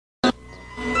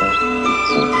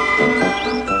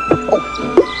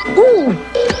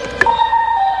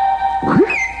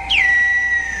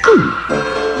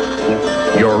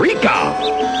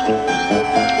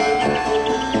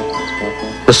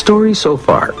theory so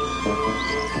far.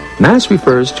 Mass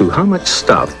refers to how much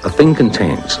stuff a thing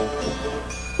contains.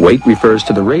 Weight refers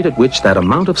to the rate at which that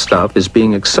amount of stuff is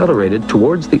being accelerated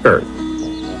towards the Earth.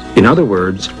 In other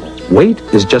words, weight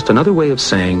is just another way of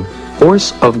saying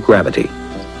force of gravity.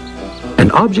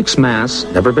 An object's mass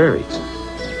never varies,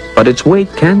 but its weight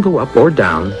can go up or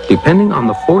down depending on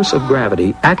the force of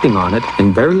gravity acting on it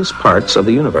in various parts of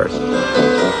the universe.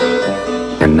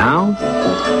 And now,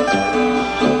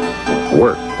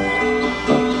 work.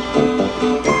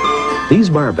 These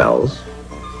barbells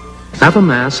have a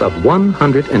mass of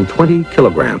 120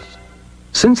 kilograms.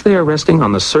 Since they are resting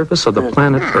on the surface of the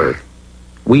planet Earth,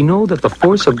 we know that the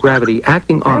force of gravity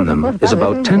acting on them is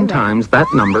about 10 times that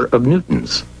number of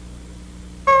newtons.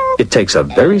 It takes a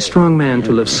very strong man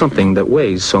to lift something that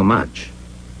weighs so much.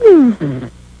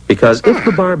 Because if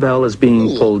the barbell is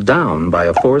being pulled down by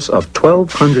a force of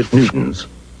 1,200 newtons,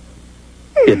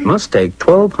 it must take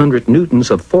 1,200 newtons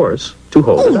of force to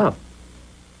hold it up.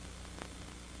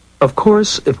 Of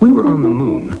course, if we were on the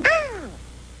moon,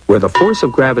 where the force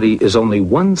of gravity is only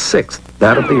 1/6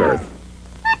 that of the Earth,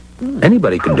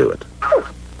 anybody can do it.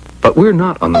 But we're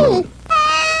not on the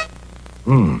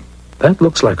moon. That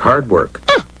looks like hard work.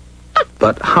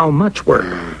 But how much work?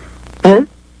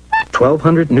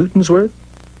 1,200 newtons worth?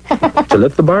 To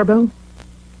lift the barbell?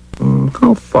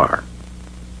 How far?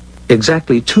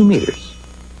 Exactly 2 meters.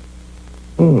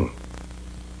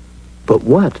 But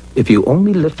what if you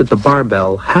only lifted the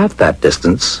barbell half that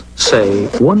distance, say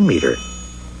 1 meter?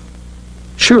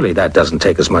 Surely that doesn't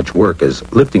take as much work as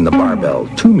lifting the barbell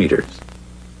 2 meters.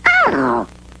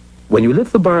 When you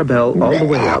lift the barbell all the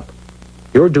way up,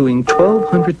 you're doing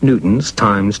 1,200 newtons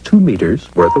times 2 meters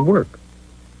worth of work.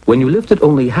 When you lift it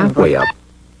only halfway up,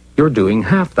 you're doing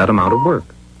half that amount of work.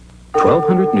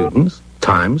 1,200 newtons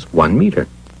times 1 meter.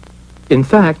 In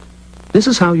fact, this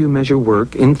is how you measure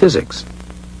work in physics.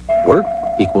 Work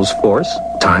equals force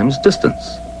times distance.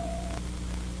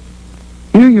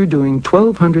 Here you're doing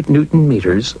 1,200 newton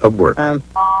meters of work.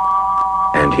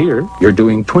 And here you're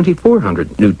doing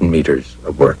 2,400 newton meters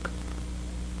of work.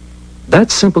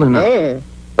 That's simple enough.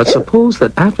 But suppose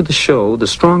that after the show, the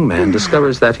strong man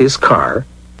discovers that his car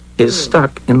is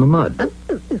stuck in the mud.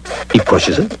 He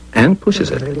pushes it and pushes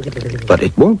it, but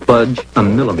it won't budge a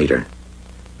millimeter.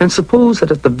 And suppose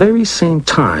that at the very same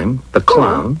time, the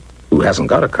clown, who hasn't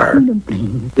got a car,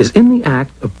 is in the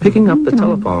act of picking up the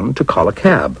telephone to call a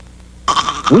cab.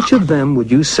 Which of them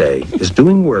would you say is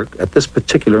doing work at this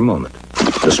particular moment?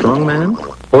 The strong man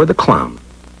or the clown?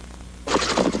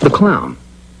 The clown.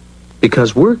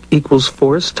 Because work equals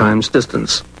force times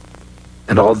distance.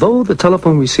 And although the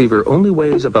telephone receiver only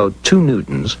weighs about 2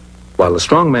 newtons, while the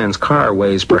strong man's car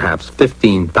weighs perhaps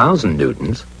 15,000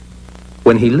 newtons,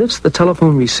 when he lifts the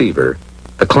telephone receiver,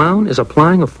 the clown is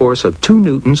applying a force of 2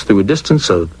 newtons through a distance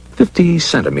of 50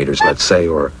 centimeters, let's say,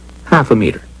 or half a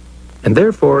meter. And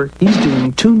therefore, he's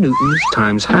doing 2 newtons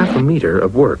times half a meter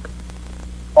of work,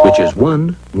 which is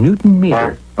 1 newton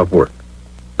meter of work.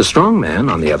 The strong man,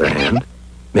 on the other hand,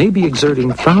 may be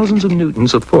exerting thousands of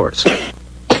newtons of force.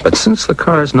 But since the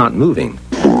car's not moving,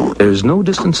 there's no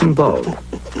distance involved,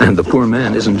 and the poor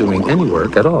man isn't doing any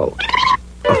work at all.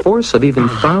 A force of even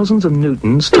thousands of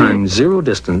newtons times 0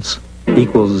 distance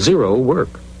equals 0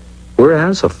 work,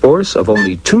 whereas a force of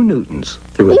only 2 newtons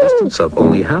through a distance of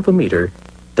only half a meter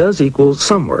does equal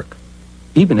some work,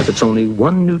 even if it's only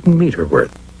 1 newton meter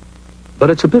worth. But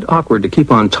it's a bit awkward to keep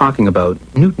on talking about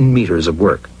newton meters of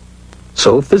work.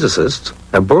 So physicists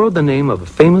have borrowed the name of a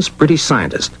famous British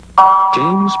scientist,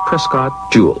 James Prescott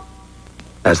Joule,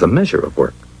 as the measure of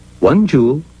work. 1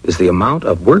 joule is the amount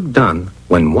of work done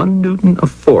when 1 newton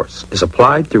of force is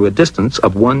applied through a distance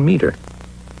of 1 meter.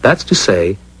 That's to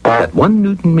say that 1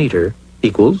 newton meter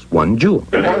equals 1 joule,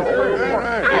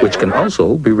 which can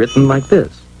also be written like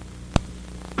this.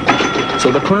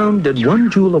 So the clown did 1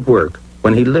 joule of work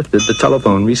when he lifted the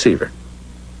telephone receiver.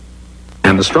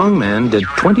 And the strong man did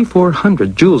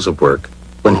 2,400 joules of work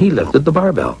when he lifted the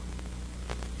barbell.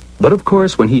 But of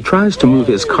course, when he tries to move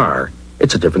his car,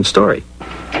 it's a different story.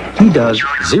 He does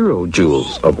 0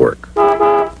 joules of work.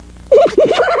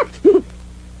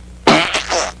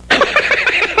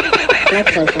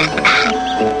 That's okay.